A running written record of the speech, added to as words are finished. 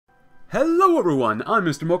Hello everyone, I'm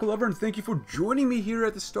Mr. Mocha Lover, and thank you for joining me here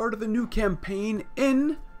at the start of a new campaign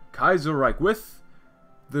in Kaiserreich with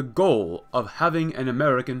the goal of having an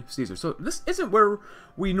American Caesar. So this isn't where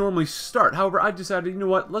we normally start. However, I decided, you know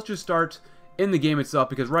what, let's just start in the game itself,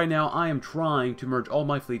 because right now I am trying to merge all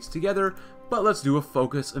my fleets together, but let's do a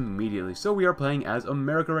focus immediately. So we are playing as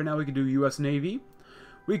America right now. We could do US Navy.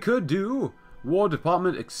 We could do War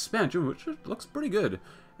Department Expansion, which looks pretty good.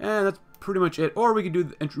 And that's pretty much it. Or we could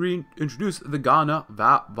do introduce the Ghana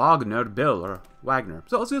Wagner bill, or Wagner.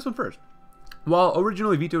 So let's do this one first. While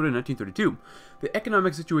originally vetoed in 1932, the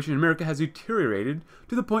economic situation in America has deteriorated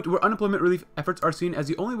to the point where unemployment relief efforts are seen as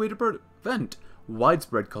the only way to prevent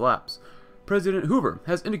widespread collapse. President Hoover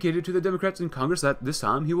has indicated to the Democrats in Congress that this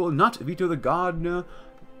time he will not veto the Ghana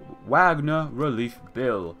Wagner relief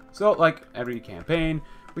bill. So, like every campaign,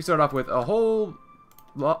 we start off with a whole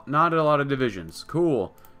lot, not a lot of divisions.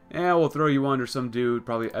 Cool. And we'll throw you under some dude,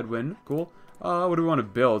 probably Edwin. Cool. What do we want to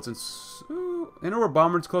build? Since, you know, we're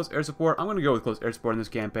bombers, close air support. I'm going to go with close air support in this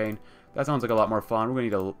campaign. That sounds like a lot more fun. We're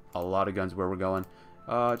going to need a lot of guns where we're going.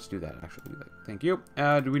 Just do that, actually. Thank you.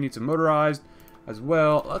 Do we need some motorized as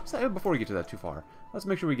well? Let's say, before we get to that too far, let's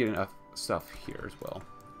make sure we get enough stuff here as well.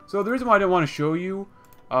 So the reason why I didn't want to show you,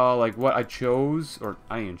 like, what I chose, or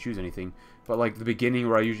I didn't even choose anything, but like the beginning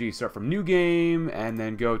where I usually start from new game and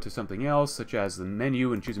then go to something else, such as the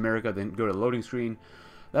menu and choose America, then go to the loading screen.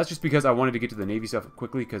 That's just because I wanted to get to the Navy stuff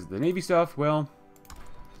quickly, because the Navy stuff, well,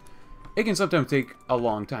 it can sometimes take a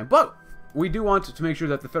long time. But we do want to make sure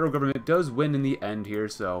that the federal government does win in the end here,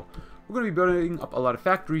 so we're going to be building up a lot of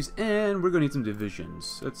factories, and we're going to need some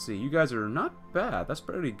divisions. Let's see, you guys are not bad. That's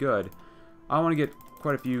pretty good. I want to get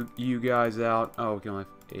quite a few you guys out. Oh, we can only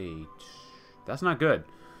have 8. That's not good.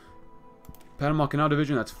 Panama Canal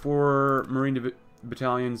Division, that's 4 Marine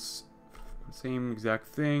battalions. Same exact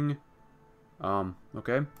thing.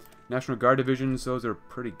 Okay. National Guard divisions, those are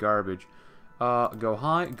pretty garbage. Go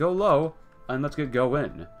high, go low, and let's get go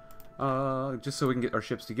in. Just so we can get our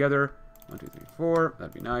ships together. 1, 2, 3, 4.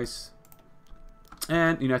 That'd be nice.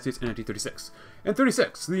 And United States in 1936. In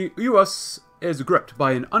 36, the U.S. is gripped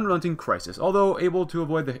by an unrelenting crisis, although able to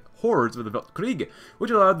avoid the horrors of the Weltkrieg,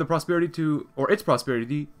 which allowed the prosperity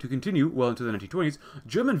to continue well into the 1920s.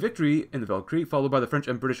 German victory in the Weltkrieg, followed by the French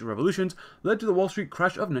and British revolutions, led to the Wall Street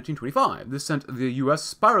crash of 1925. This sent the U.S.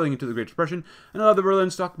 spiraling into the Great Depression and allowed the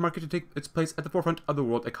Berlin stock market to take its place at the forefront of the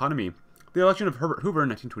world economy. The election of Herbert Hoover in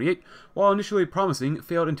 1928, while initially promising,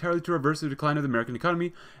 failed entirely to reverse the decline of the American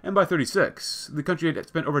economy, and by 1936, the country had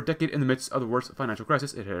spent over a decade in the midst of the worst financial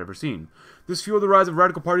crisis it had ever seen. This fueled the rise of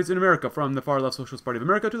radical parties in America, from the far-left Socialist Party of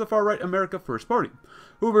America to the far-right America First Party.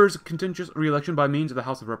 Hoover's contentious re-election by means of the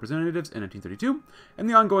House of Representatives in 1932, and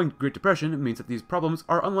the ongoing Great Depression means that these problems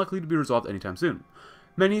are unlikely to be resolved anytime soon.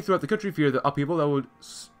 Many throughout the country fear the upheaval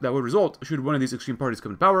that would result should one of these extreme parties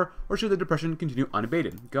come to power, or should the depression continue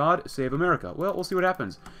unabated. God save America. Well, we'll see what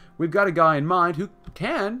happens. We've got a guy in mind who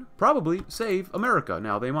can probably save America.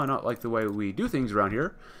 Now, they might not like the way we do things around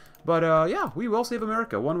here, but yeah, we will save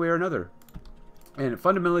America one way or another, and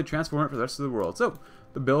fundamentally transform it for the rest of the world. So,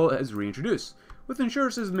 the bill is reintroduced, with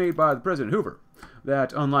assurances made by the President Hoover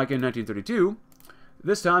that, unlike in 1932,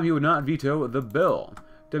 this time he would not veto the bill.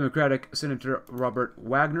 Democratic Senator Robert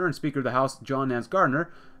Wagner and Speaker of the House John Nance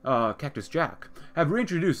Garner, Cactus Jack, have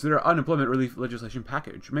reintroduced their unemployment relief legislation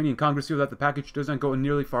package. Many in Congress feel that the package does not go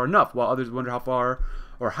nearly far enough, while others wonder how far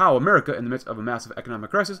or how America, in the midst of a massive economic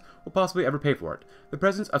crisis, will possibly ever pay for it. The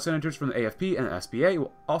presence of senators from the AFP and the SPA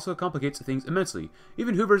also complicates things immensely.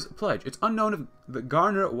 Even Hoover's pledge, it's unknown if the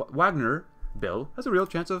Garner-Wagner bill has a real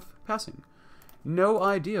chance of passing. No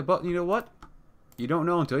idea, but you know what? You don't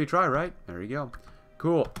know until you try, right? There you go.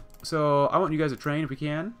 Cool. So, I want you guys to train if we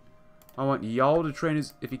can. I want y'all to train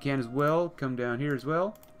if you can as well. Come down here as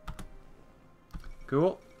well.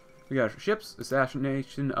 Cool. We got our ships,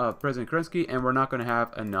 assassination of President Kerensky, and we're not going to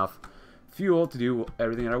have enough fuel to do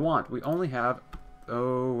everything that I want. We only have...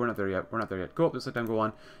 Oh, we're not there yet. We're not there yet. Cool. Let's let time go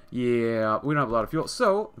on. Yeah, we don't have a lot of fuel.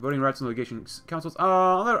 So, voting rights and litigation councils.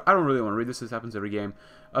 I don't really want to read this. This happens every game.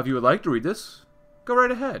 If you would like to read this, go right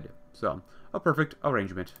ahead. So, a perfect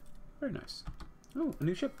arrangement. Very nice. Oh, a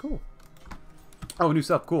new ship, cool. Oh, new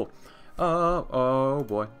stuff, cool. Oh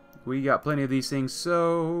boy. We got plenty of these things,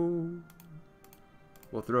 so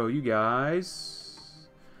we'll throw you guys.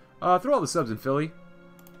 Throw all the subs in Philly.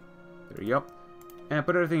 There you go. And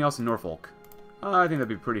put everything else in Norfolk. I think that'd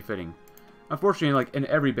be pretty fitting. Unfortunately, like in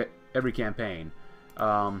every campaign,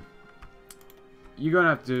 you're gonna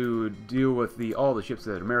have to deal with all the ships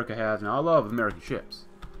that America has. Now, I love American ships,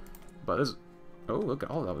 but this. Oh, look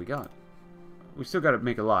at all that we got. We still got to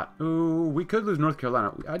make a lot. Ooh, we could lose North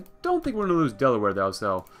Carolina. I don't think we're going to lose Delaware, though,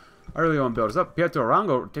 so I really want to build this up. Pietro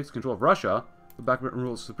Arango takes control of Russia. The Black Britain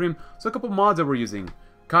rules supreme. So a couple mods that we're using.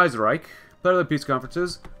 Kaiserreich, Player Peace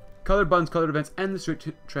Conferences, Colored Buttons, Colored Events, and the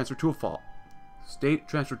State Transfer Tool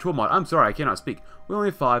mod. I'm sorry, I cannot speak. We only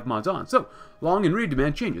have 5 mods on. So, long and read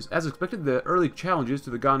demand changes. As expected, the early challenges to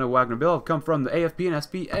the Ghana-Wagner bill have come from the AFP and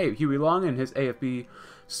SPA. Huey Long and his AFP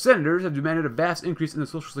senators have demanded a vast increase in the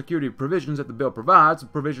Social Security provisions that the bill provides,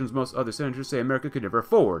 provisions most other senators say America could never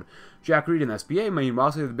afford. Jack Reed and the SPA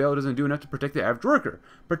meanwhile say the bill doesn't do enough to protect the average worker,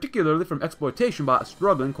 particularly from exploitation by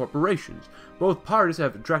struggling corporations. Both parties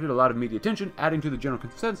have attracted a lot of media attention, adding to the general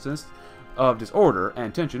consensus of disorder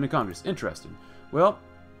and tension in Congress. Interesting. Well,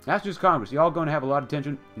 that's just Congress. Y'all going to have a lot of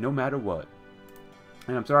tension no matter what.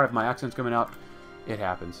 And I'm sorry if my accent's coming out. It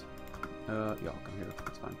happens. Y'all come here.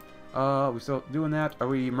 That's fine. We still doing that? Are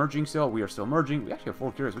we merging still? We are still merging. We actually have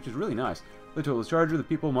 4 carriers, which is really nice. The total charger, the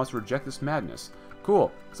people must reject this madness.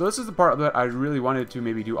 Cool. So this is the part that I really wanted to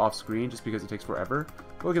maybe do off screen just because it takes forever.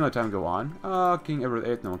 But we can let time go on. King Edward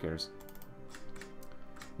VIII, no one cares.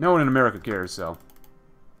 No one in America cares, so.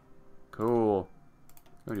 Cool.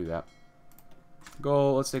 Go do that.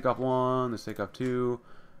 Goal, let's take off 1, let's take off 2.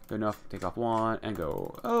 Good enough, take off 1, and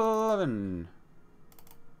go 11.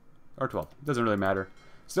 Or 12. Doesn't really matter.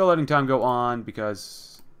 Still letting time go on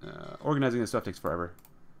because organizing this stuff takes forever.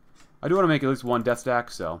 I do want to make at least 1 death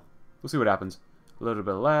stack, so we'll see what happens. A little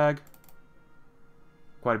bit of lag.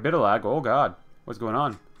 Quite a bit of lag. Oh god. What's going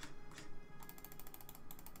on?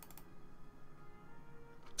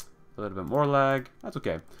 A little bit more lag. That's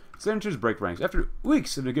okay. Senators break ranks. After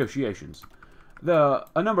weeks of negotiations,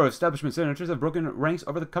 a number of establishment senators have broken ranks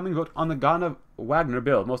over the coming vote on the Ghana-Wagner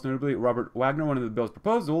bill. Most notably, Robert Wagner, one of the bill's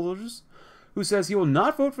proposals, who says he will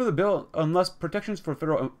not vote for the bill unless protections for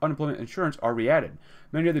federal unemployment insurance are re-added.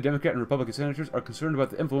 Many other Democrat and Republican senators are concerned about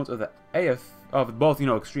the influence of the of both,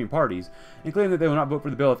 extreme parties, and claim that they will not vote for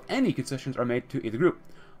the bill if any concessions are made to either group.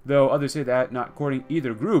 Though others say that not courting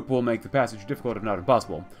either group will make the passage difficult, if not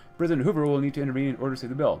impossible. President Hoover will need to intervene in order to save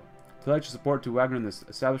the bill. To pledge support to Wagner and the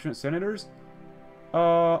establishment senators,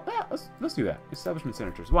 yeah, let's do that. Establishment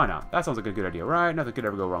senators. Why not? That sounds like a good idea, right? Nothing could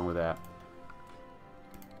ever go wrong with that.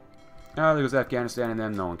 There goes Afghanistan, and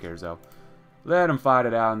then no one cares, though. Let them fight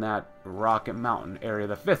it out in that Rocket Mountain area.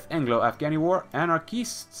 The 5th Anglo-Afghani War.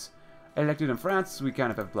 Anarchists elected in France. We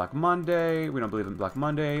kind of have Black Monday. We don't believe in Black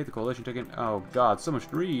Monday. The coalition ticket. Oh, God, so much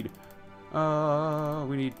to read.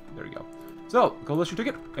 We need... There we go. So, coalition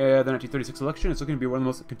ticket. The 1936 election is looking to be one of the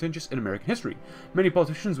most contentious in American history. Many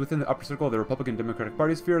politicians within the upper circle of the Republican Democratic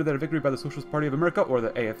parties fear that a victory by the Socialist Party of America, or the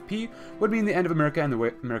AFP, would mean the end of America and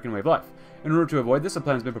the American way of life. In order to avoid this, a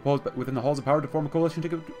plan has been proposed within the halls of power to form a coalition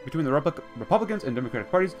ticket between the Republicans and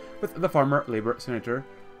Democratic parties, with the farmer Labor Senator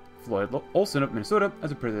Floyd Olson of Minnesota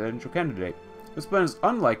as a presidential candidate. This plan is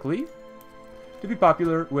unlikely to be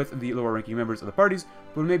popular with the lower-ranking members of the parties,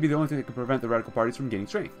 but it may be the only thing that can prevent the radical parties from gaining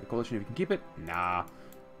strength. The coalition, if you can keep it, nah.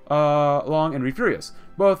 Long and Reed furious.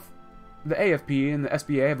 Both the AFP and the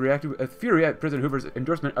SPA have reacted with fury at President Hoover's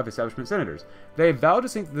endorsement of establishment senators. They vowed to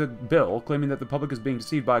sink the bill, claiming that the public is being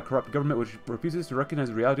deceived by a corrupt government which refuses to recognize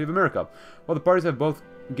the reality of America. While the parties have both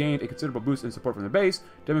gained a considerable boost in support from the base,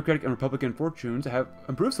 Democratic and Republican fortunes have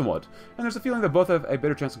improved somewhat, and there's a feeling that both have a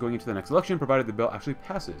better chance of going into the next election, provided the bill actually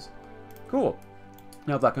passes. Cool.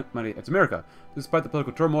 Now Black Monday, it's America. Despite the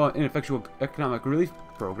political turmoil and ineffectual economic relief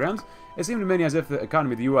programs, it seemed to many as if the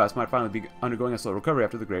economy of the U.S. might finally be undergoing a slow recovery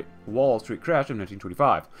after the Great Wall Street crash of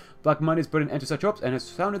 1925. Black Monday has put an end to such hopes and has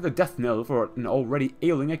sounded the death knell for an already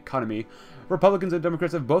ailing economy. Republicans and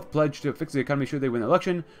Democrats have both pledged to fix the economy should they win the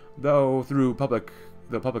election, though through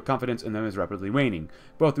the public confidence in them is rapidly waning.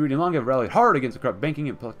 Both Reed and Long have rallied hard against the corrupt banking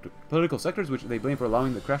and political sectors, which they blame for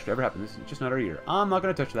allowing the crash to ever happen. This is just not our year. I'm not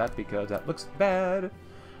going to touch that because that looks bad.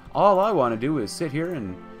 All I want to do is sit here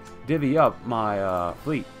and divvy up my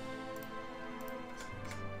fleet,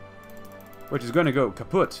 which is going to go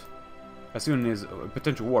kaput as soon as a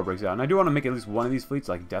potential war breaks out. And I do want to make at least one of these fleets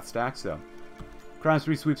like death stacks, so. Crime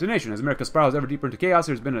spree sweeps the nation. As America spirals ever deeper into chaos,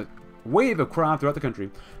 there's been a wave of crime throughout the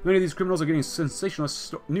country. Many of these criminals are getting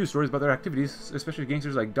sensationalist news stories about their activities, especially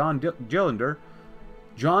gangsters like John Dillinger,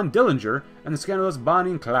 and the scandalous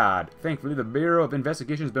Bonnie and Clyde. Thankfully, the Bureau of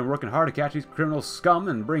Investigation has been working hard to catch these criminal scum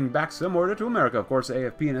and bring back some order to America. Of course, the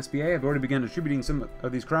AFP and SPA have already begun attributing some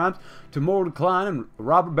of these crimes to Mordecai Klein and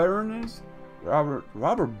Robert Baronies,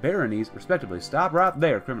 respectively. Stop right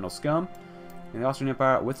there, criminal scum. And the Austrian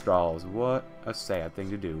Empire withdraws. What a sad thing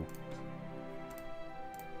to do.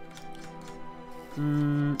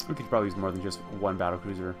 We could probably use more than just one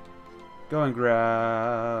battlecruiser. Go and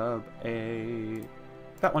grab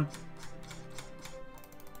that one.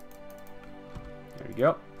 There you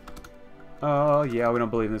go. Oh, yeah, we don't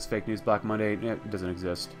believe in this fake news Black Monday. It doesn't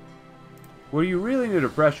exist. Were you really into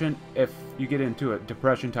depression if you get into it?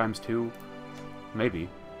 Depression times 2? Maybe.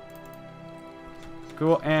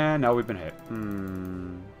 Cool, and now we've been hit.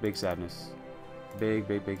 Big sadness. Big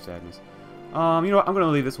sadness. You know what? I'm going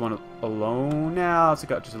to leave this one alone now. Let's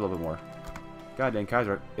take out just a little bit more. God dang,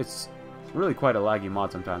 Kaiserreich. It's really quite a laggy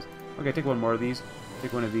mod sometimes. Okay, take one more of these.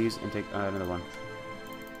 Take one of these and take another one.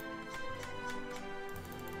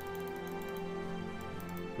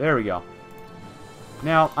 There we go.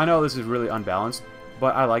 Now, I know this is really unbalanced,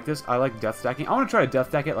 but I like this. I like death stacking. I want to try to death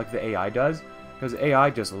stack it like the AI does, because AI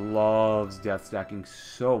just loves death stacking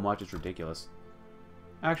so much, it's ridiculous.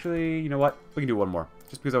 Actually, you know what? We can do one more,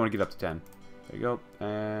 just because I want to get up to 10. There you go,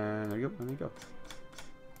 and there you go, and there you go.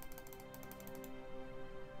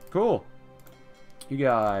 Cool. You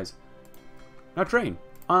guys. Now train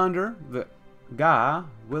under the guy,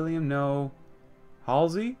 William No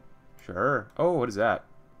Halsey? Sure. Oh, what is that?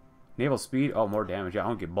 Naval speed? Oh, more damage. Yeah, I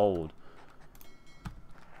don't get bold.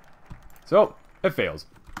 So, it fails.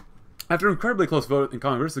 After an incredibly close vote in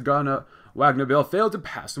Congress, the Ghana-Wagner bill failed to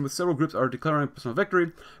pass, and with several groups are declaring personal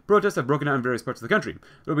victory, protests have broken out in various parts of the country.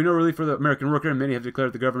 There will be no relief for the American worker, and many have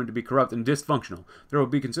declared the government to be corrupt and dysfunctional. There will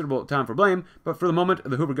be considerable time for blame, but for the moment,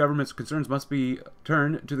 the Hoover government's concerns must be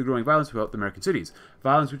turned to the growing violence throughout the American cities.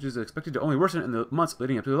 Violence which is expected to only worsen in the months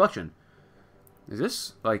leading up to the election. Is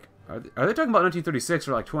this, like, are they talking about 1936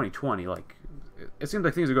 or, like, 2020? Like, it seems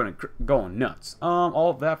like things are going nuts. All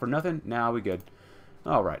of that for nothing? Nah, we good.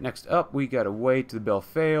 Alright, next up, we gotta wait till the bill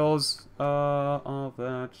fails. All of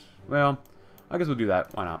that. Well, I guess we'll do that.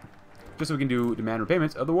 Why not? Just so we can do demand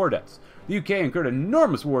repayments of the war debts. The UK incurred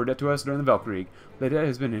enormous war debt to us during the Weltkrieg. The debt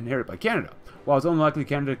has been inherited by Canada. While it's unlikely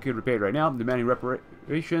Canada could repay it right now, demanding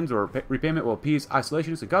reparations or repayment will appease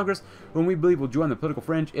isolationists in Congress, whom we believe will join the political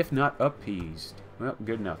fringe, if not appeased. Well,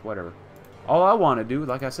 good enough, whatever. All I want to do,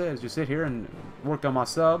 like I said, is just sit here and work on my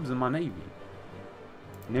subs and my navy.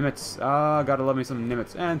 Nimitz, gotta love me some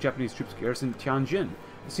Nimitz. And Japanese troops garrison Tianjin.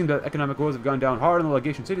 It seems that economic woes have gone down hard in the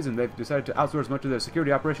legation cities, and they've decided to outsource much of their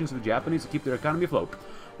security operations to the Japanese to keep their economy afloat.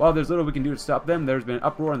 While there's little we can do to stop them, there's been an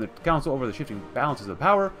uproar in the council over the shifting balances of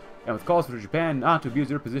power, and with calls for Japan not to abuse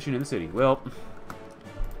their position in the city. Well,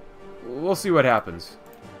 we'll see what happens.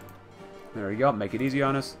 There you go. Make it easy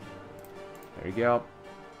on us. There you go.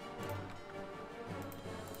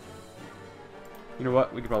 You know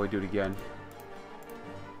what? We could probably do it again.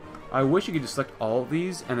 I wish you could just select all of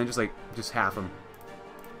these and then just half them.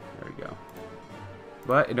 There we go.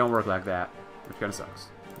 But it don't work like that, which kind of sucks.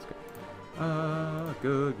 That's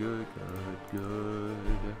good. Good.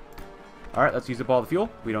 All right, let's use up all the fuel.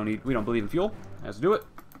 We don't believe in fuel. Let's do it.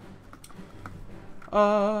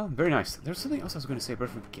 Very nice. There's something else I was going to say, but I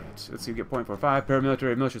forget. Let's see, we get 0.45.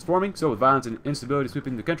 Paramilitary militias forming. So with violence and instability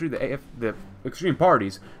sweeping the country, the extreme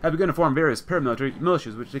parties have begun to form various paramilitary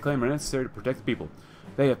militias, which they claim are necessary to protect the people.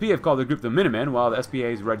 The AFP have called their group the Minutemen, while the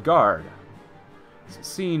SPA's Red Guard.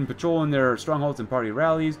 Seen patrolling their strongholds and party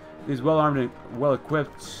rallies. These well-armed and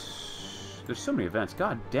well-equipped... There's so many events.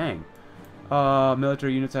 God dang.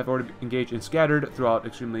 Military units have already engaged and scattered throughout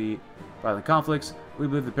extremely violent conflicts. We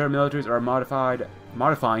believe the paramilitaries are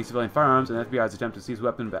modifying civilian firearms, and the FBI's attempt to seize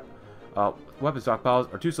weapon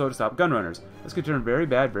stockpiles are too slow to stop gun runners. This could turn very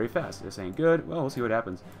bad very fast. This ain't good. Well, we'll see what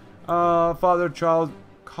happens. Father Charles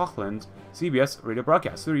Coughlin's CBS radio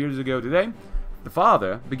broadcast. 30 years ago today, the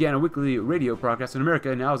father began a weekly radio broadcast in America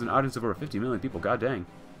and now has an audience of over 50 million people. God dang.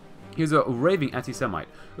 He is a raving anti-Semite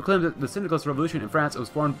who claimed that the syndicalist revolution in France was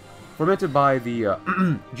fomented by the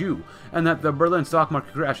Jew, and that the Berlin stock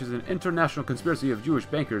market crash is an international conspiracy of Jewish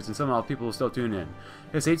bankers, and somehow people will still tune in.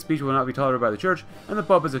 His hate speech will not be tolerated by the church, and the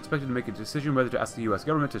Pope is expected to make a decision whether to ask the U.S.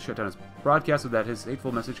 government to shut down his broadcast so that his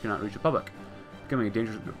hateful message cannot reach the public. Becoming a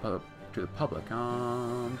danger to the public.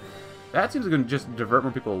 That seems like to just divert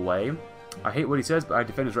more people away. I hate what he says, but I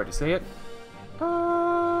defend his right to say it.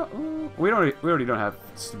 We already don't have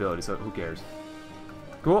stability, so who cares?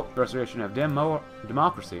 Cool. Restoration of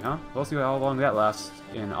democracy, huh? We'll see how long that lasts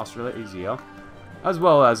in Australia, as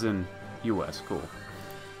well as in U.S. Cool.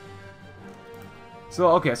 So,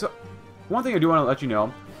 okay, so one thing I do want to let you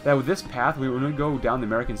know, that with this path, when we go down the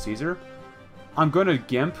American Caesar, I'm going to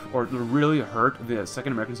gimp or really hurt the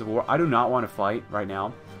Second American Civil War. I do not want to fight right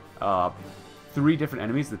now. 3 different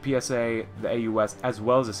enemies, the PSA, the AUS, as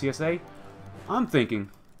well as the CSA. I'm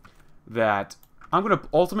thinking that I'm going to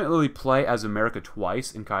ultimately play as America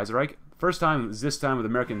twice in Kaiserreich. First time is this time with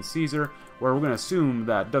American Caesar, where we're going to assume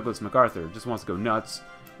that Douglas MacArthur just wants to go nuts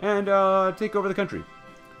and take over the country.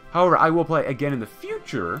 However, I will play again in the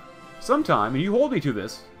future, sometime, and you hold me to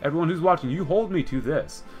this. Everyone who's watching, you hold me to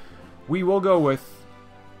this. We will go with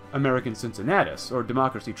American Cincinnatus, or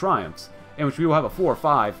Democracy Triumphs, in which we will have a 4 or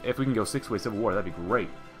 5 if we can go 6-way Civil War. That'd be great.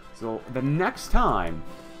 So the next time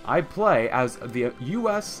I play as the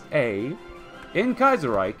USA in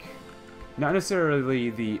Kaiserreich, not necessarily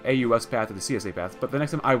the AUS path or the CSA path, but the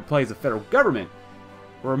next time I play as the federal government,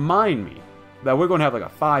 remind me that we're going to have like a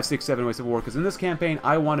 5, 6, 7-way Civil War, because in this campaign,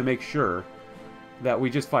 I want to make sure that we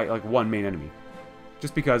just fight like one main enemy.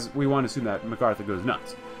 Just because we want to assume that MacArthur goes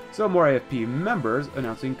nuts. So more AFP members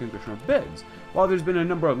announcing congressional bids. While there's been a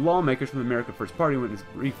number of lawmakers from the American First Party in its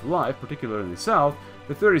brief life, particularly in the South,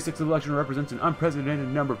 the 36th election represents an unprecedented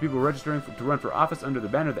number of people registering to run for office under the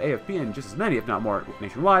banner of the AFP, and just as many, if not more,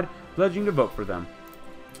 nationwide, pledging to vote for them.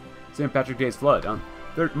 St. Patrick's Day's flood on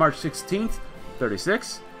March 16th,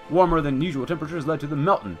 36. Warmer than usual temperatures led to the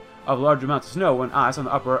melting of large amounts of snow and ice on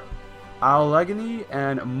the upper Allegheny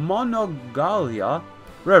and Monongahela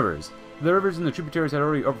rivers. The rivers and the tributaries had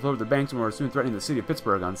already overflowed the banks and were soon threatening the city of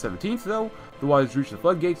Pittsburgh. On the 17th, though, the waters reached the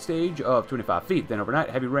floodgate stage of 25 feet. Then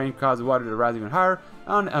overnight, heavy rain caused the water to rise even higher.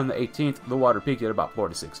 On the 18th, the water peaked at about 4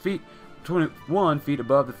 to 6 feet, 21 feet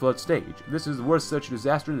above the flood stage. This is the worst such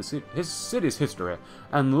disaster in the city's history,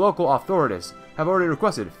 and local authorities have already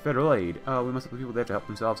requested federal aid. We must help the people. They have to help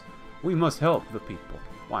themselves. We must help the people.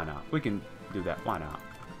 Why not? We can do that. Why not?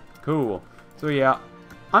 Cool. So yeah,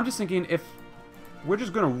 I'm just thinking if we're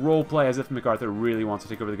just going to roleplay as if MacArthur really wants to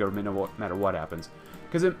take over the government no matter what happens.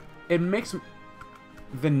 Because it makes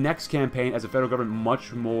the next campaign as a federal government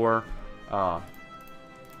much more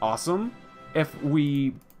awesome if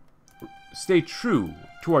we stay true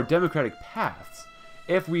to our democratic paths.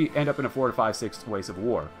 If we end up in a 4 to 5, 6-way Civil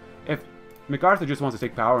War. If MacArthur just wants to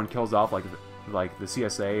take power and kills off like the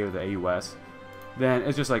CSA or the AUS, then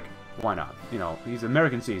it's just like, why not? You know, he's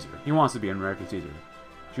American Caesar. He wants to be an American Caesar.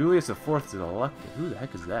 Julius IV is elected. Who the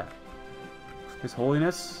heck is that? His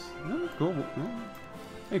Holiness? Oh, cool. Oh.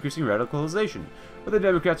 Increasing radicalization. With the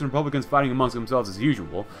Democrats and Republicans fighting amongst themselves as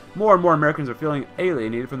usual, more and more Americans are feeling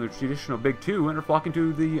alienated from the traditional Big Two and are flocking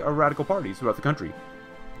to the radical parties throughout the country.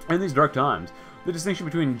 In these dark times, the distinction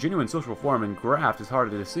between genuine social reform and graft is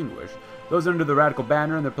hard to distinguish. Those under the radical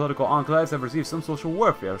banner and their political enclaves have received some social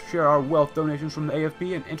warfare, share our wealth donations from the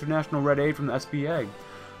AFP and international red aid from the SPA.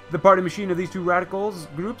 The party machine of these two radicals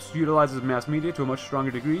groups utilizes mass media to a much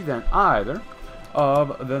stronger degree than either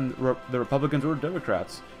of the Republicans or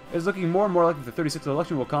Democrats. It is looking more and more like the 36th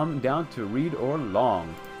election will come down to Reed or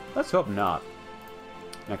Long. Let's hope not.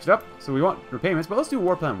 Next up, so we want repayments, but let's do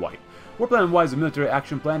War Plan White. War Plan White is a military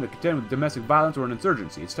action plan to contend with domestic violence or an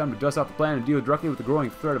insurgency. It's time to dust off the plan and deal directly with the growing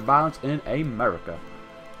threat of violence in America.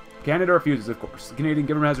 Canada refuses, of course. The Canadian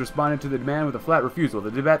government has responded to the demand with a flat refusal.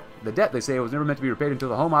 The debt, they say, was never meant to be repaid until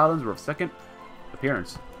the home islands were of second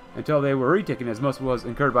appearance. Until they were retaken, as most was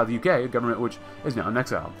incurred by the UK, a government which is now in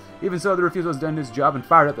exile. Even so, the refusal has done its job and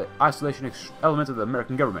fired up the isolation elements of the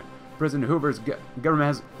American government. President Hoover's government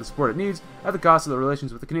has the support it needs at the cost of the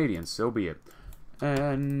relations with the Canadians. So be it.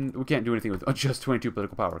 And we can't do anything with just 22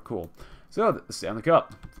 political power. Cool. So, the Stanley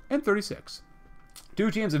Cup in 36.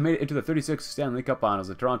 Two teams have made it into the 36th Stanley Cup Finals.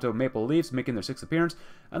 The Toronto Maple Leafs making their 6th appearance,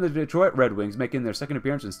 and the Detroit Red Wings making their 2nd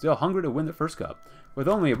appearance and still hungry to win their first cup. With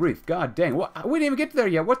only a brief, god dang, we didn't even get there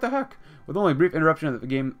yet, what the heck? With only a brief interruption of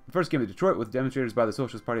the first game of Detroit, with demonstrators by the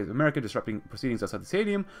Socialist Party of America disrupting proceedings outside the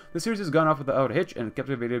stadium, the series has gone off without a hitch and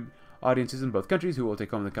captivated audiences in both countries who will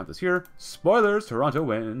take home the cup this year. Spoilers, Toronto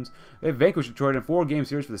wins. They vanquished Detroit in a 4-game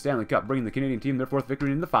series for the Stanley Cup, bringing the Canadian team their 4th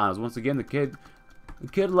victory in the finals. Once again, the kid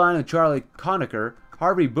line of Charlie Conacher,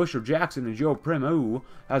 Harvey Busher Jackson, and Joe Primeau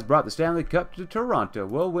has brought the Stanley Cup to Toronto.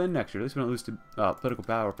 We'll win next year. At least we don't lose to political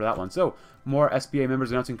power for that one. So, more SPA members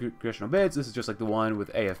announcing congressional bids. This is just like the one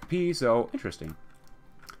with AFP, so interesting.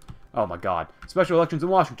 Oh my god. Special elections in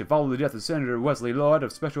Washington. Following the death of Senator Wesley Lord, a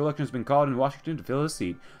special election has been called in Washington to fill his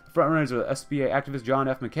seat. The frontrunners are SPA activist John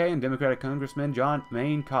F. McKay and Democratic Congressman John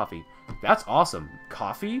Maine Coffey. That's awesome.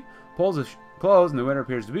 Coffey? Polls are closed, and the winner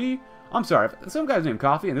appears to be... I'm sorry, some guy's named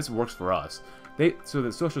Coffey, and this works for us. So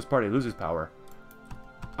the Socialist Party loses power.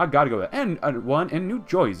 I gotta go with that. And one in New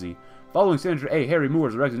Jersey. Following Senator A. Harry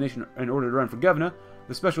Moore's resignation in order to run for governor,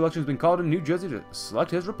 the special election has been called in New Jersey to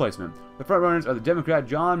select his replacement. The frontrunners are the Democrat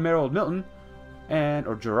John Merrill Milton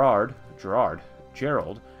or Gerald,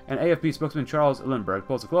 and AFP spokesman Charles Lindbergh.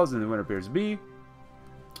 Polls are closed, and the winner appears to be...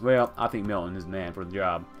 Well, I think Milton is the man for the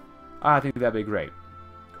job. I think that'd be great.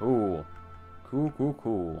 Cool.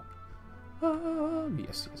 Cool.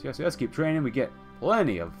 Yes. Let's keep training. We get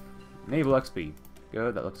plenty of naval XP.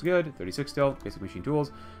 Good, that looks good. 36 still. Basic machine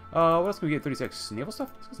tools. What else can we get? 36 naval stuff?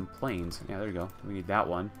 Let's get some planes. Yeah, there you go. We need that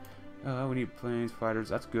one. We need planes, fighters.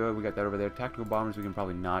 That's good. We got that over there. Tactical bombers we can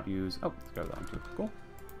probably not use. Oh, let's grab that one too. Cool.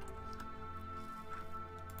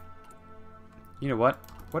 You know what?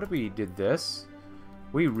 What if we did this?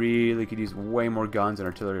 We really could use way more guns and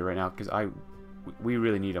artillery right now, because we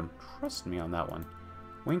really need them. Trust me on that one.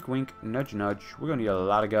 Wink, wink, nudge, nudge. We're going to need a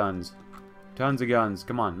lot of guns. Tons of guns.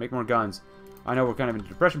 Come on, make more guns. I know we're kind of in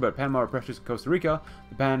depression, but Panama are precious to Costa Rica.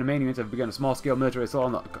 The Panamanians have begun a small-scale military assault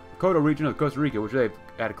on the Coto region of Costa Rica, which they've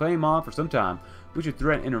had a claim on for some time. We should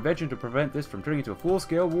threaten intervention to prevent this from turning into a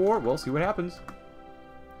full-scale war. We'll see what happens.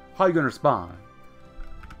 How you gonna respond?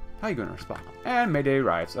 How you gonna respond? And May Day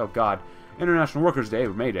riots. Oh God. International Workers' Day,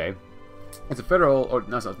 or May Day. It's a federal, or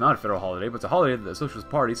no, it's not a federal holiday, but it's a holiday that the Socialist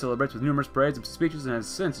Party celebrates with numerous parades and speeches and has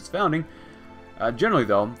since its founding. Generally,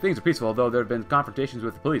 though, things are peaceful, though there have been confrontations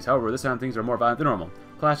with the police. However, this time things are more violent than normal.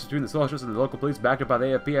 Clashes between the Socialists and the local police, backed up by the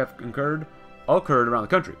AFP, have occurred around the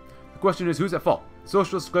country. The question is, who's at fault? The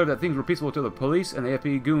Socialists declared that things were peaceful until the police and the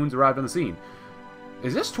AFP goons arrived on the scene.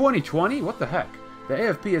 Is this 2020? What the heck? The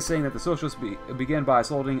AFP is saying that the Socialists began by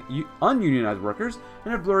assaulting ununionized workers,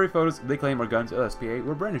 and have blurry photos they claim are guns the SPA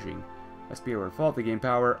were brandishing. SPA were at fault, they gained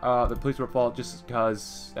power. The police were at fault just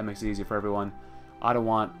because that makes it easier for everyone. I don't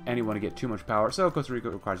want anyone to get too much power, so Costa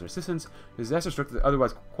Rica requires their assistance. The disaster struck the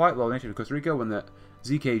otherwise quite low nation of Costa Rica when the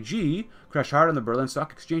ZKG crashed hard on the Berlin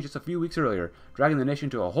Stock Exchange just a few weeks earlier, dragging the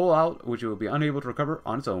nation to a hole out which it will be unable to recover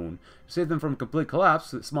on its own. To save them from complete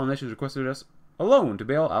collapse, the small nations requested us alone to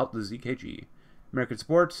bail out the ZKG. American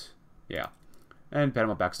support? Yeah. And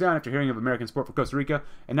Panama backs down after hearing of American support for Costa Rica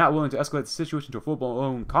and not willing to escalate the situation to a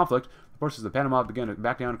full-blown conflict. The forces of Panama began to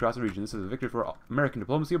back down across the region. This is a victory for American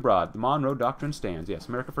diplomacy abroad. The Monroe Doctrine stands. Yes,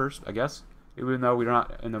 America first, I guess. Even though we're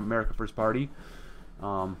not in the America First Party.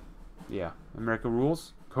 Yeah, America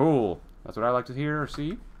rules. Cool. That's what I like to hear or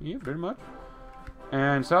see. Yeah, very much.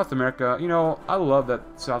 And South America, you know, I love that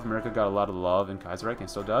South America got a lot of love in Kaiserreich and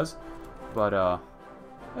still does. But,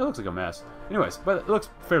 it looks like a mess. Anyways, but it looks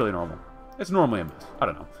fairly normal. It's normally a mess. I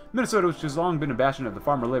don't know. Minnesota, which has long been a bastion of the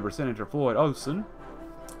farmer labor Senator Floyd Olson,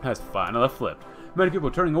 has finally flipped. Many people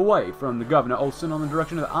are turning away from the Governor Olson on the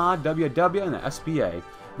direction of the IWW and the SPA.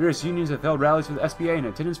 Various unions have held rallies for the SPA, and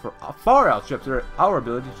attendance far outstrips our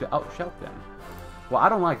ability to outshout them. Well, I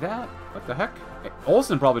don't like that. What the heck?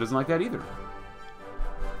 Olson probably doesn't like that either.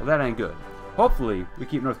 Well, that ain't good. Hopefully, we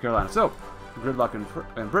keep North Carolina. So, gridlock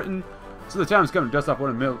in Britain. So the time has come to dust off one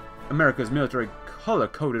of America's military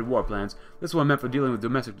color-coded war plans. This one meant for dealing with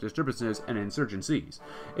domestic disturbances and insurgencies.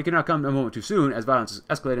 It cannot come a moment too soon, as violence is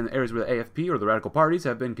escalating in the areas where the AFP or the radical parties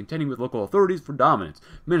have been contending with local authorities for dominance.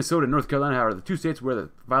 Minnesota and North Carolina are the two states where the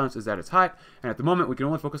violence is at its height, and at the moment we can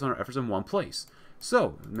only focus on our efforts in one place.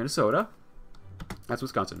 So, Minnesota, that's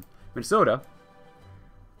Wisconsin. Minnesota,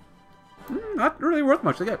 not really worth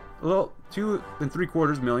much. They got a little $2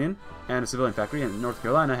 3/4 million and a civilian factory, and North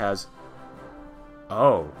Carolina has,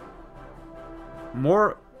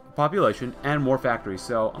 more population and more factories.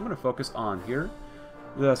 So I'm going to focus on here.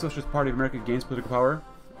 The Socialist Party of America gains political power.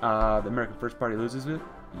 The American First Party loses it.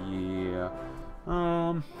 Yeah.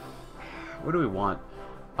 What do we want?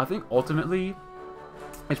 I think ultimately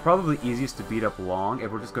it's probably easiest to beat up Long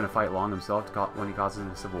if we're just going to fight Long himself when he causes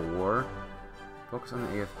a civil war. Focus on the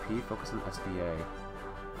AFP. Focus on the SPA.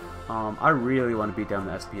 I really want to beat down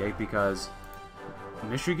the SPA because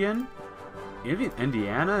Michigan, even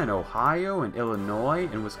Indiana and Ohio and Illinois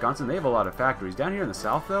and Wisconsin, they have a lot of factories. Down here in the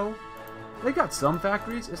South, though, they got some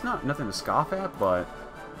factories. It's not nothing to scoff at, but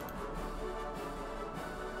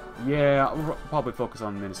yeah, we'll probably focus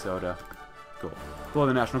on Minnesota. Cool. Below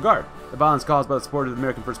the National Guard. The violence caused by the support of the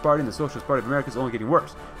American First Party and the Socialist Party of America is only getting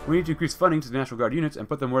worse. We need to increase funding to the National Guard units and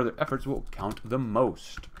put them where their efforts will count the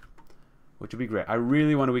most. Which would be great. I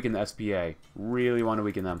really want to weaken the SPA. Really want to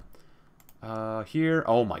weaken them. Here.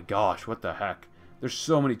 Oh my gosh, what the heck? There's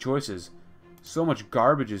so many choices. So much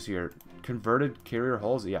garbage is here. Converted carrier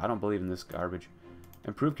hulls. Yeah, I don't believe in this garbage.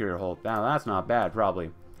 Improved carrier hull. Now, that's not bad, probably.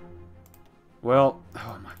 Well,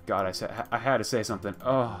 oh my god, I had to say something.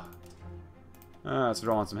 Oh. Let's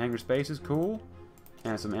throw on some hangar spaces. Cool.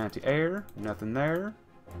 And some anti-air. Nothing there.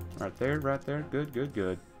 Right there, right there. Good, good,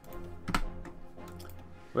 good.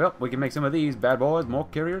 Well, we can make some of these bad boys. More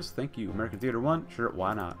carriers. Thank you. American Theater 1. Sure,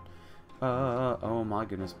 why not? Oh my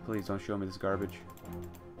goodness. Please don't show me this garbage.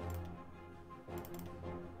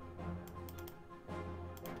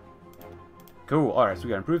 Cool. Alright, so we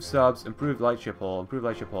got improved subs, improved light ship hull, improved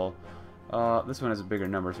light ship hull. This one has a bigger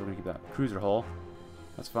number, so we're gonna keep that. Cruiser hull.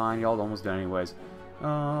 That's fine. Y'all almost done anyways.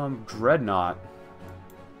 Dreadnought.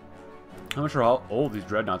 I'm not sure how old these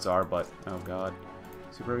dreadnoughts are, but oh god.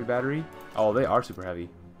 Super heavy battery. Oh, they are super heavy.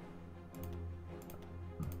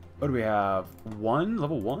 What do we have? One?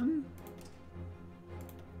 Level 1?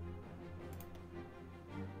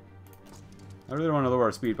 I really don't want to lower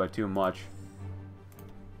our speed by too much.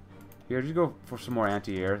 Here, just go for some more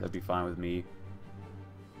anti-air. That'd be fine with me.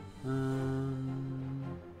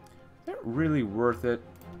 They're really worth it.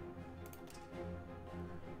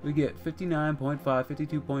 We get 59.5,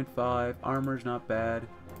 52.5. Armor's not bad.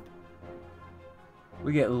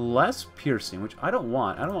 We get less piercing, which I don't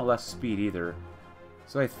want. I don't want less speed either.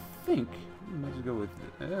 So I think we might just go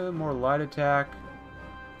with more light attack.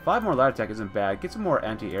 5 more light attack isn't bad. Get some more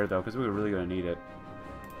anti-air though, because we're really going to need it.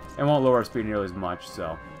 And won't lower our speed nearly as much,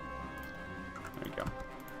 so. There you go.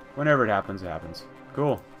 Whenever it happens, it happens.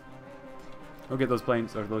 Cool. We'll get those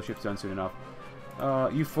planes or those ships done soon enough.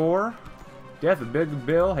 U4. Death of Big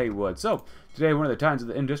Bill Haywood. So, today one of the titans of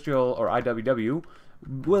the industrial, or IWW,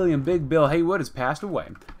 William Big Bill Haywood, has passed away.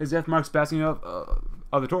 His death marks passing of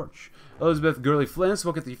the torch. Elizabeth Gurley Flynn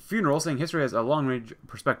spoke at the funeral, saying history has a long-range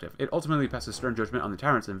perspective. It ultimately passes stern judgment on the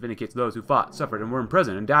tyrants and vindicates those who fought, suffered, and were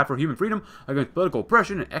imprisoned and died for human freedom against political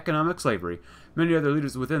oppression and economic slavery. Many other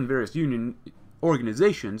leaders within various union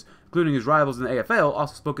organizations, including his rivals in the AFL,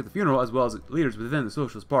 also spoke at the funeral, as well as leaders within the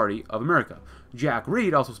Socialist Party of America. Jack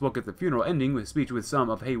Reed also spoke at the funeral, ending with a speech with some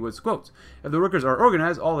of Haywood's quotes. If the workers are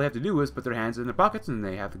organized, all they have to do is put their hands in their pockets and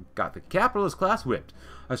they have got the capitalist class whipped.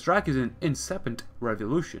 A strike is an incipient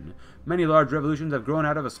revolution. Many large revolutions have grown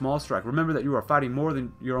out of a small strike. Remember that you are fighting more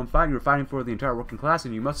than your own fight. You are fighting for the entire working class,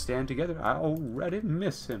 and you must stand together. I already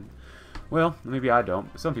miss him. Well, maybe I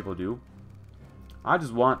don't, but some people do. I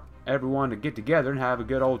just want everyone to get together and have a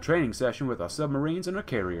good old training session with our submarines and our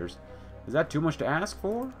carriers. Is that too much to ask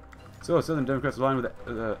for? So, Southern Democrats align with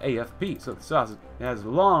the AFP. So, the South has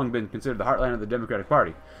long been considered the heartland of the Democratic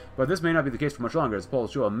Party. But this may not be the case for much longer, as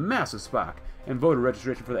polls show a massive spike in voter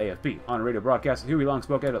registration for the AFP. On a radio broadcast, Huey Long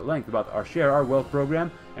spoke at length about our Share Our Wealth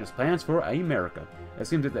program and its plans for America. It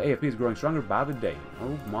seems that the AFP is growing stronger by the day.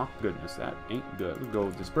 Oh my goodness, that ain't good. We'll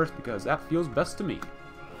go disperse because that feels best to me.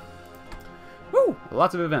 Woo!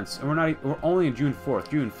 Lots of events, and we're only in June 4th,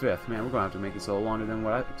 June 5th. Man, we're gonna have to make it so longer than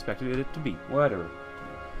what I expected it to be. Whatever.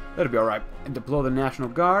 That'll be alright. And deploy the National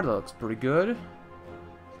Guard. That looks pretty good.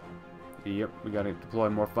 Yep, we gotta deploy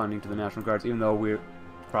more funding to the National Guards, even though we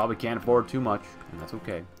probably can't afford too much, and that's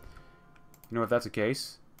okay. You know, if that's the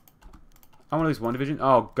case, I want at least one division.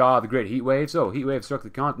 Oh god, the Great Heat Wave. So, heat wave struck the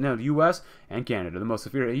continental U.S. and Canada. The most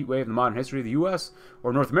severe heat wave in the modern history of the U.S.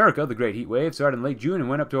 or North America. The Great Heat Wave started in late June and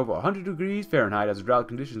went up to over 100 degrees Fahrenheit as drought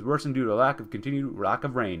conditions worsened due to a continued lack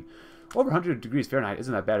of rain. Over 100 degrees Fahrenheit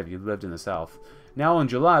isn't that bad if you lived in the South. Now in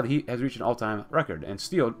July, the heat has reached an all-time record, and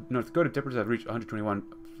still, North Dakota temperatures have reached 121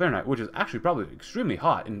 Fahrenheit, which is actually probably extremely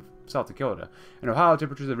hot in South Dakota. In Ohio,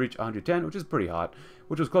 temperatures have reached 110, which is pretty hot,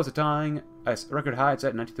 which was close to tying a record high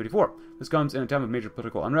set in 1934. This comes in a time of major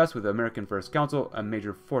political unrest, with the American First Council a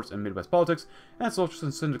major force in Midwest politics, and socialist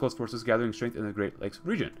and syndicalist forces gathering strength in the Great Lakes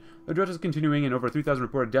region. The drought is continuing, and over 3,000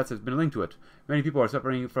 reported deaths have been linked to it. Many people are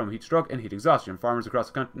suffering from heat stroke and heat exhaustion. Farmers across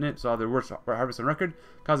the continent saw their worst harvest on record,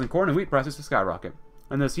 causing corn and wheat prices to skyrocket.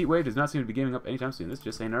 And this heat wave does not seem to be giving up anytime soon. This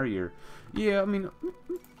just ain't our year. Yeah, I mean,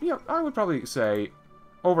 yeah, I would probably say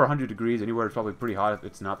over 100 degrees anywhere is probably pretty hot if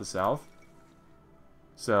it's not the South.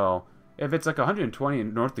 So, if it's like 120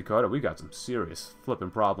 in North Dakota, we got some serious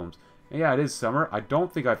flipping problems. And yeah, it is summer. I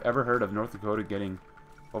don't think I've ever heard of North Dakota getting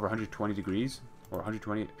over 120 degrees or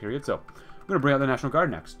 120 period. So, I'm going to bring out the National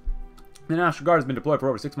Guard next. The National Guard has been deployed for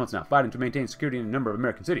over 6 months now, fighting to maintain security in a number of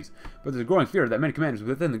American cities. But there's a growing fear that many commanders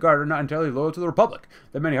within the Guard are not entirely loyal to the Republic,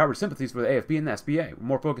 that many harbor sympathies for the AFP and the SBA.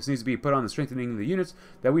 More focus needs to be put on the strengthening the units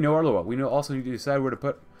that we know are loyal. We also need to decide where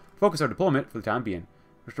to focus our deployment for the time being.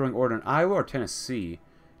 Restoring order in Iowa or Tennessee?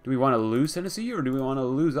 Do we want to lose Tennessee or do we want to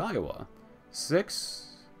lose Iowa? 6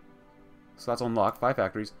 slots unlocked, 5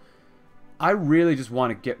 factories. I really just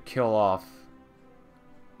want to kill off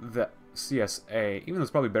the CSA, even though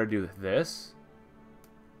it's probably better to do this.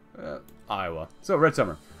 Iowa. So, Red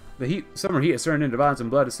Summer. The summer heat has turned into violence and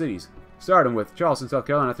blood of cities, starting with Charleston, South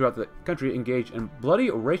Carolina. Throughout the country engaged in bloody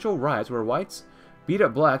racial riots where whites beat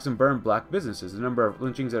up blacks and burned black businesses. The number of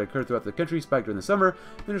lynchings that occurred throughout the country spiked during the summer.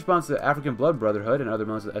 In response to the African Blood Brotherhood and other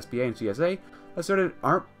members of the SBA and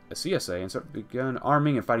CSA, began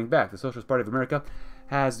arming and fighting back. The Socialist Party of America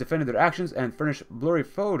has defended their actions and furnished blurry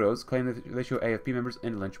photos claiming that they show AFP members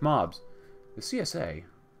in lynch mobs. The CSA,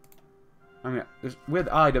 I mean, with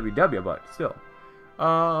IWW, but still.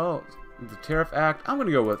 The Tariff Act, I'm going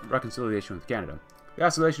to go with reconciliation with Canada. The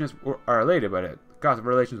isolationists are elated by the cost of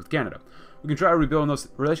relations with Canada. We can try to rebuild those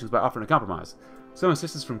relations by offering a compromise. Some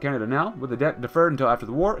assistance from Canada now, with the debt deferred until after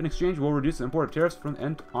the war. In exchange, we'll reduce the import of tariffs from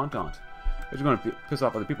the Entente. Which is going to piss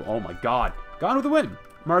off other people. Oh my god. Gone with the wind.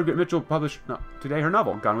 Margaret Mitchell published today her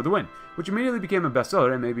novel, Gone with the Wind, which immediately became a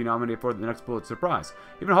bestseller and may be nominated for the next Pulitzer Prize.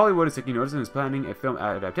 Even Hollywood is taking notice and is planning a film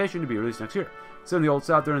adaptation to be released next year. Set in the Old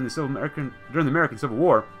South during the American Civil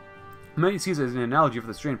War, many sees it as an analogy for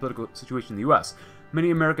the strained political situation in the U.S.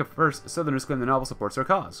 Many America First Southerners claim the novel supports their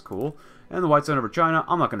cause. Cool. And The White Sun Over China.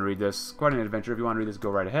 I'm not going to read this. Quite an adventure. If you want to read this, go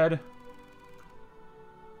right ahead.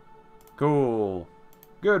 Cool.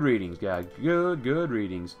 Good readings, guys. Good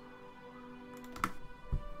readings.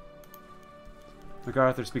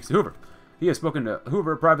 MacArthur speaks to Hoover. He has spoken to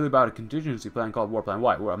Hoover privately about a contingency plan called War Plan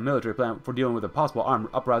White, a military plan for dealing with a possible armed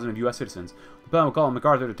uprising of U.S. citizens. The plan will call on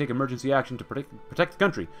MacArthur to take emergency action to protect the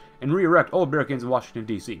country and re-erect old barricades in Washington,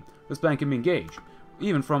 D.C. This plan can be engaged,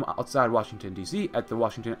 even from outside Washington, D.C., at the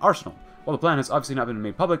Washington Arsenal. While the plan has obviously not been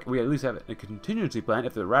made public, we at least have a contingency plan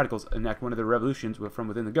if the radicals enact one of their revolutions from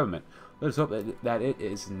within the government. Let us hope that it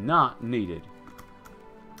is not needed.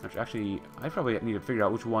 Actually, I probably need to figure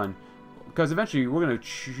out which one. Because eventually we're going to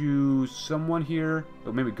choose someone here.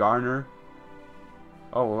 Oh, maybe Garner.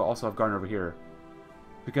 Oh, we'll also have Garner over here.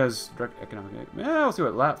 Because direct economic... Yeah, we'll see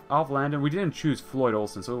what... Alf Landon. We didn't choose Floyd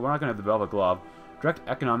Olson, so we're not going to have the Velvet Glove. Direct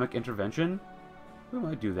economic intervention. We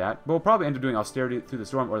might do that. But we'll probably end up doing Austerity Through the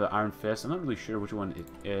Storm or the Iron Fist. I'm not really sure which one it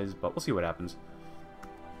is, but we'll see what happens.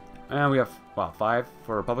 And we have, well, 5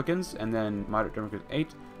 for Republicans, and then Moderate Democrats 8.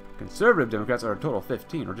 Conservative Democrats are a total of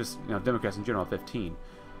 15, or just, Democrats in general 15.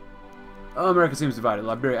 America seems divided.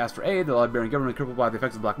 Liberia asked for aid. The Liberian government, crippled by the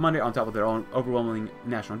effects of Black Monday, on top of their own overwhelming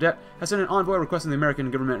national debt, has sent an envoy requesting the American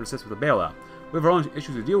government assist with a bailout. We have our own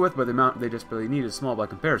issues to deal with, but the amount they desperately need is small by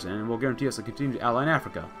comparison, and will guarantee us a continued ally in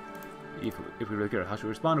Africa. If we really care how should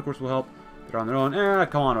we respond, of course we'll help. They're on their own.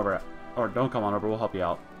 Come on over. Or don't come on over, we'll help you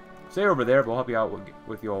out. Stay over there, but we'll help you out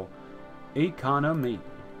with your economy.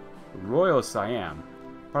 Royal Siam.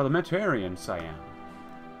 Parliamentarian Siam.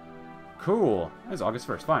 Cool. That's August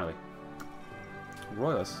 1st, finally.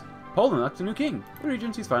 Royalists. Poland elects a new king. The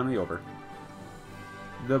regency's finally over.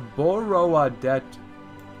 The Borowadet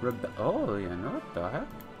Oh, yeah, what the heck?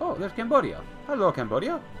 Oh, there's Cambodia. Hello,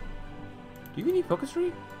 Cambodia. Do you need focus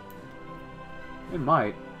tree? It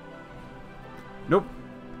might. Nope.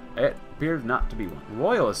 It appears not to be one.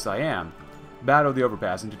 Royalist Siam. Battle of the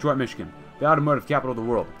Overpass in Detroit, Michigan. The automotive capital of the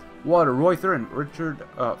world. Walter Reuther and Richard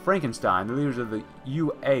Frankenstein, the leaders of the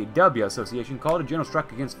UAW Association, called a general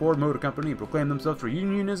strike against Ford Motor Company and proclaimed themselves for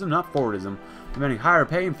unionism, not Fordism, demanding higher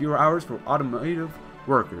pay and fewer hours for automotive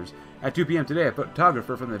workers. At 2 p.m. today, a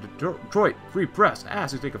photographer from the Detroit Free Press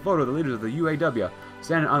asked to take a photo of the leaders of the UAW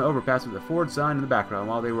standing on the overpass with the Ford sign in the background.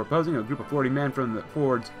 While they were posing, a group of 40 men from the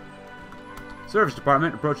Ford's service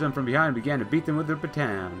department approached them from behind and began to beat them with their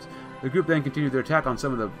batons. The group then continued their attack on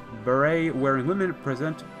some of the beret-wearing women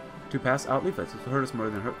present to pass out leaflets. This will hurt us more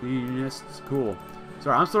than hurt the unionists. Cool.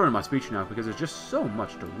 Sorry, I'm slowing my speech now because there's just so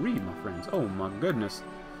much to read, my friends. Oh my goodness.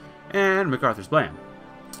 And MacArthur's plan.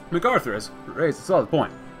 MacArthur has raised a solid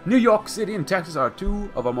point. New York City and Texas are two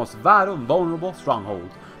of our most vital and vulnerable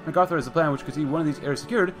strongholds. MacArthur has a plan which could see one of these areas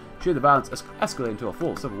secured should the violence escalate into a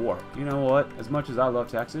full civil war. You know what? As much as I love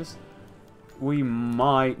Texas, we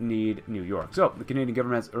might need New York. So, the Canadian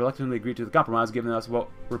government has reluctantly agreed to the compromise, giving us what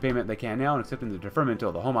repayment they can now and accepting the deferment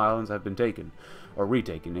until the home islands have been taken or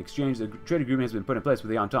retaken. In exchange, the trade agreement has been put in place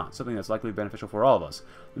with the Entente, something that's likely beneficial for all of us.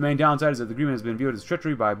 The main downside is that the agreement has been viewed as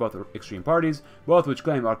treachery by both extreme parties, both which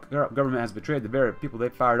claim our government has betrayed the very people they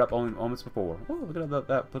fired up only moments before. Oh, look at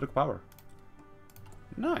that political power.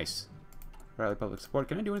 Nice. Rally public support.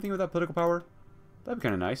 Can I do anything with that political power? That'd be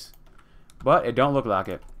kind of nice. But it don't look like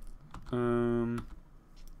it.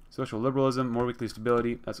 Social liberalism, more weekly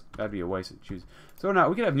stability. That'd be a waste to choose. So now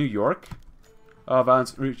we could have New York.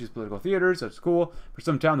 Violence reaches political theaters. That's cool. For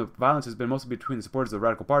some time, the violence has been mostly between the supporters of the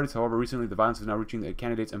radical parties. However, recently the violence is now reaching the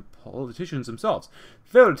candidates and politicians themselves.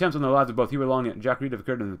 Failed attempts on the lives of both Huey Long and Jack Reed have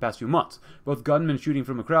occurred in the past few months. Both gunmen shooting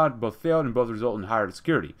from a crowd both failed and both result in higher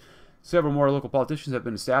security. Several more local politicians have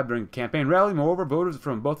been stabbed during a campaign rally. Moreover, voters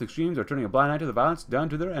from both extremes are turning a blind eye to the violence done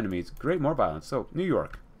to their enemies. Great, more violence. So, New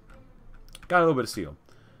York. Got a little bit of steel.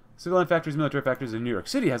 Civilian factories, military factories in New York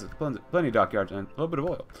City has plenty of dockyards and a little bit of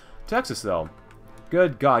oil. Texas, though.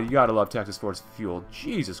 Good God, you gotta love Texas for its fuel.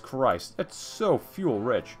 Jesus Christ, that's so fuel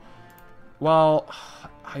rich. Well,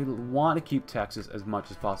 I want to keep Texas as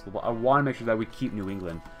much as possible, but I want to make sure that we keep New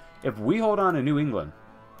England. If we hold on to New England,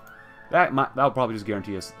 that'll probably just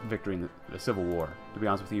guarantee us victory in the Civil War. To be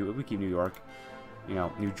honest with you, if we keep New York,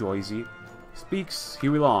 New Jersey, speaks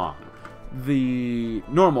Huey Long. The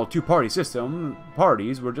normal two-party system,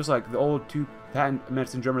 parties were just like the old two-patent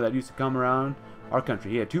medicine drummer that used to come around our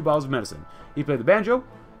country. He had 2 bottles of medicine. He played the banjo,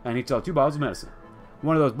 and he'd sell 2 bottles of medicine.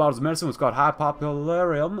 One of those bottles of medicine was called High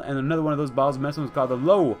Popularium, and another one of those bottles of medicine was called the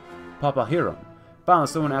Low Popularium. Finally,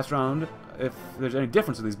 someone asked around if there's any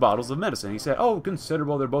difference in these bottles of medicine. He said, oh,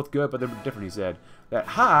 considerable, they're both good, but they're different, he said. That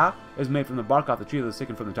high is made from the bark off the tree that's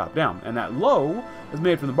taken from the top down, and that low is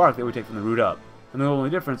made from the bark that we take from the root up. And the only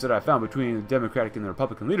difference that I found between the Democratic and the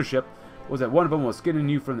Republican leadership was that one of them was skinning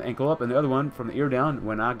you from the ankle up, and the other one from the ear down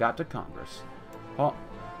when I got to Congress.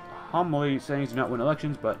 Humbly saying do not win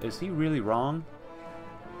elections, but is he really wrong?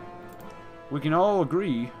 We can all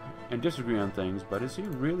agree and disagree on things, but is he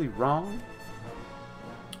really wrong?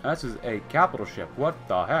 This is a capital ship. What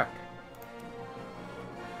the heck?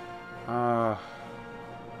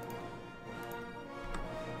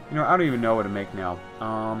 You know, I don't even know what to make now.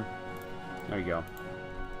 There you go.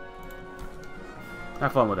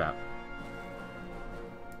 Have fun with that.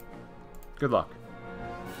 Good luck.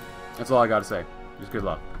 That's all I gotta say. Just good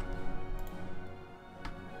luck.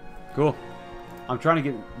 Cool. I'm trying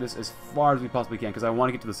to get this as far as we possibly can, because I want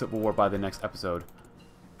to get to the Civil War by the next episode.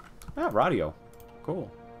 Ah, radio. Cool.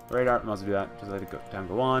 Radar, must do that. Just let it go, time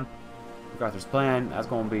go on. MacArthur's plan, that's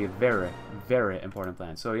going to be a very, very important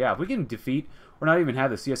plan. So yeah, if we can defeat, or not even have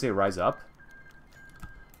the CSA rise up,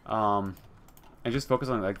 and just focus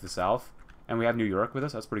on like the South, and we have New York with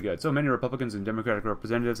us, that's pretty good. So many Republicans and Democratic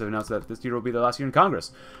representatives have announced that this year will be the last year in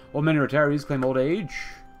Congress. While many retirees claim old age.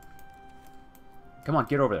 Come on,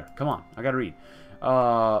 get over there. Come on, I gotta read.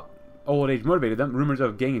 Old age motivated them. Rumors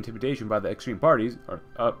of gang intimidation by the extreme parties,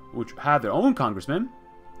 which have their own congressmen,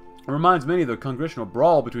 reminds many of the congressional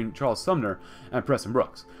brawl between Charles Sumner and Preston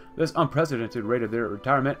Brooks. This unprecedented rate of their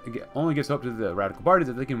retirement only gives hope to the radical parties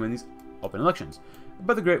that they can win these open elections.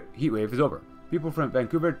 But the great heat wave is over. People from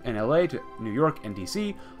Vancouver and LA to New York and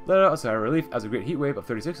DC let out a sigh of relief as the great heat wave of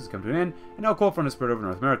 36 has come to an end, and now a cold front has spread over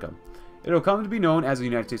North America. It will come to be known as the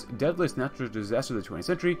United States' deadliest natural disaster of the 20th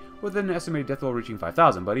century, with an estimated death toll reaching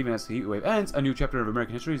 5,000. But even as the heat wave ends, a new chapter of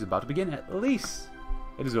American history is about to begin. At least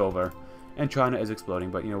it is over. And China is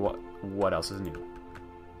exploding, but you know what? What else is new?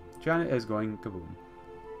 China is going kaboom.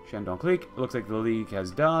 Shandong Creek, it looks like the League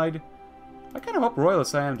has died. I kind of hope Royal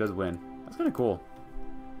Siam does win. That's kind of cool.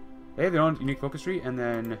 They have their own unique focus tree, and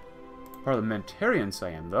then Parliamentarian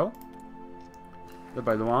Siam, though. Led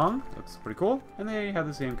by Luang, looks pretty cool, and they have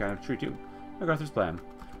the same kind of tree, too. MacArthur's plan.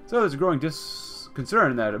 So there's a growing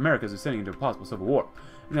concern that America is descending into a possible civil war,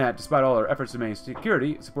 and that despite all our efforts to maintain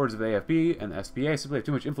security, supporters of the AFP and the SPA simply have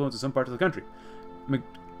too much influence in some parts of the country.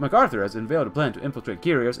 MacArthur has unveiled a plan to infiltrate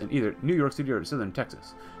key areas in either New York City or southern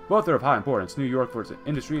Texas. Both are of high importance, New York for its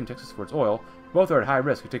industry and Texas for its oil. Both are at high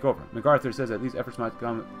risk to take over. MacArthur says that these efforts might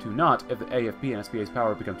come to naught if the AFP and SPA's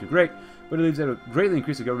power become too great, but it believes that it would greatly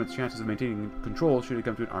increase the government's chances of maintaining control should it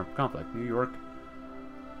come to an armed conflict. New York.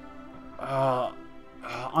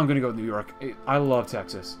 I'm gonna go with New York. I love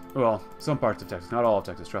Texas. Well, some parts of Texas, not all of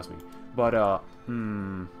Texas, trust me. But,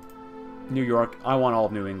 New York, I want all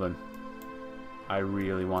of New England. I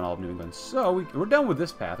really want all of New England. So, we're done with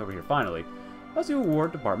this path over here, finally. Let's do War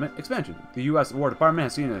Department expansion. The U.S. War Department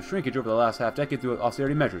has seen a shrinkage over the last half-decade through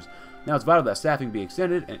austerity measures. Now it's vital that staffing be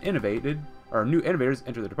extended and innovated, or new innovators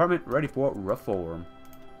enter the department ready for reform.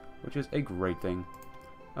 Which is a great thing.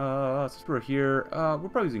 Since we're here, we're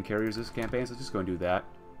probably using carriers this campaign, so let's just go and do that.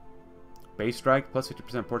 Base strike, plus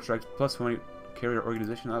 50% port strikes, plus 20 carrier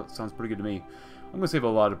organization. That sounds pretty good to me. I'm going to save a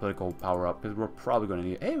lot of political power up, because we're probably going to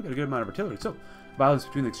need... Hey, we've got a good amount of artillery. So, violence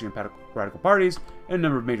between the extreme radical parties and a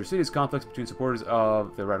number of major cities. Conflicts between supporters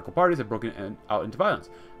of the radical parties have broken out into violence.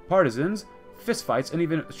 Partisans, fistfights, and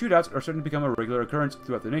even shootouts are starting to become a regular occurrence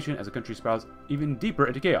throughout the nation as the country spirals even deeper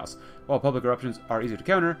into chaos. While public eruptions are easier to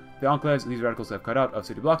counter, the enclaves these radicals have cut out of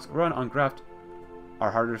city blocks run on graft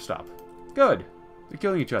are harder to stop. Good. They're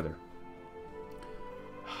killing each other.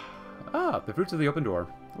 Ah, the fruits of the open door.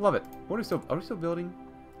 Love it. Are we still building?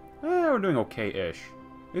 We're doing okay-ish.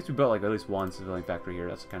 At least we built like at least one civilian factory here.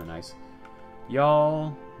 That's kind of nice.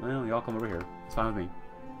 Y'all, well, y'all come over here. It's fine with me.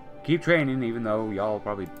 Keep training, even though y'all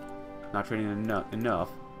probably not training enough.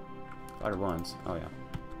 Fighter ones. Oh yeah.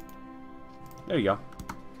 There you go.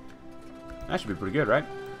 That should be pretty good, right?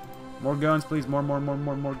 More guns, please. More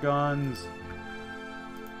guns.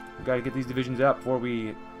 We gotta get these divisions out before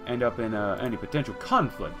we end up in any potential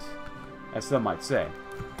conflict, as some might say.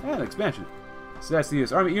 And expansion. So that's the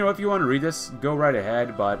U.S. Army. You know, if you want to read this, go right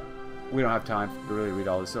ahead, but we don't have time to really read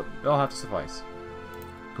all this, so it'll have to suffice.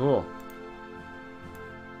 Cool.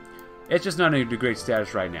 It's just not in a great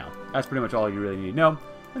status right now. That's pretty much all you really need to know.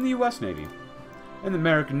 And the U.S. Navy. And the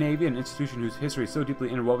American Navy, an institution whose history is so deeply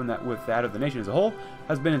interwoven that with that of the nation as a whole,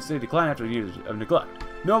 has been in steady decline after years of neglect.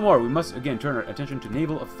 No more. We must again turn our attention to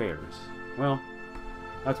naval affairs. Well,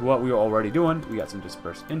 that's what we are already doing. We got some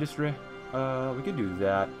dispersed industry. We could do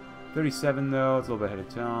that. 37 though, it's a little bit ahead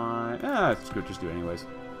of time. It's good, just do it anyways.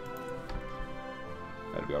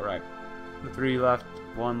 That'll be alright. 3 left,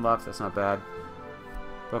 1 left, that's not bad.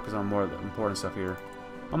 Focus on more of the important stuff here.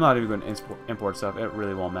 I'm not even going to import stuff, it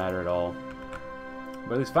really won't matter at all.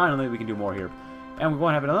 But at least finally we can do more here. And we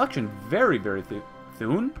won't have an election very, very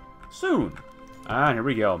soon. And here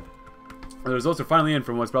we go. The results are finally in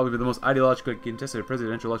from what's probably been the most ideologically contested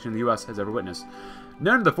presidential election the U.S. has ever witnessed.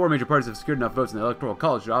 None of the 4 major parties have secured enough votes in the Electoral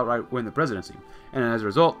College to outright win the presidency. And as a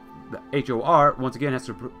result, the HOR once again has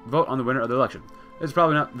to vote on the winner of the election. This is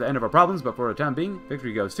probably not the end of our problems, but for the time being,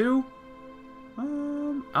 victory goes to...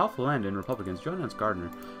 Alpha Landon, Republicans, John Nance Gardner.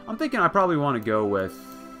 I'm thinking I probably want to go with...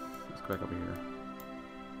 Let's go back over here.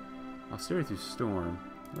 Austerity through storm.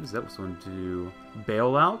 What does that one do?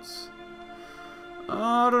 Bailouts?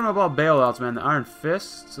 I don't know about bailouts, man. The Iron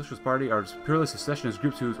Fist, Socialist Party, are purely secessionist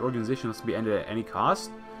groups whose organization must be ended at any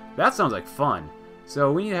cost. That sounds like fun.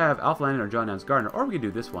 So we need to have Alpha Landon or John Nance Gardner, or we could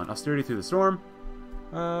do this one. Austerity through the storm.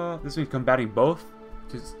 This means combating both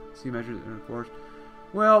to see measures enforced.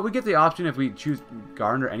 Well, we get the option if we choose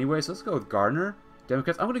Gardner anyway, so let's go with Gardner.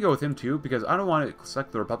 Democrats, I'm going to go with him too, because I don't want to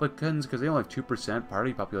select the Republicans, because they only have 2%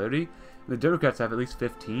 party popularity. And the Democrats have at least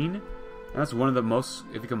 15. And that's one of the most,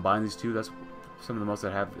 if you combine these two, that's some of the most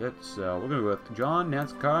that have it. So we're going to go with John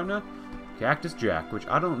Nance Gardner, Cactus Jack, which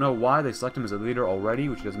I don't know why they select him as a leader already,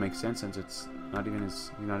 which doesn't make sense since it's not even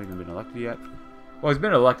he's not even been elected yet. Well, he's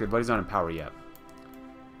been elected, but he's not in power yet.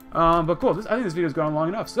 But cool, I think this video's gone long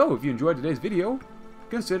enough. So if you enjoyed today's video,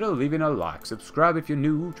 consider leaving a like. Subscribe if you're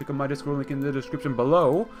new. Check out my Discord link in the description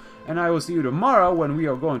below. And I will see you tomorrow when we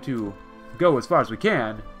are going to go as far as we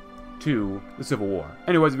can to the Civil War.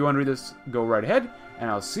 Anyways, if you want to read this, go right ahead. And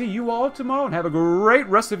I'll see you all tomorrow and have a great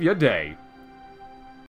rest of your day.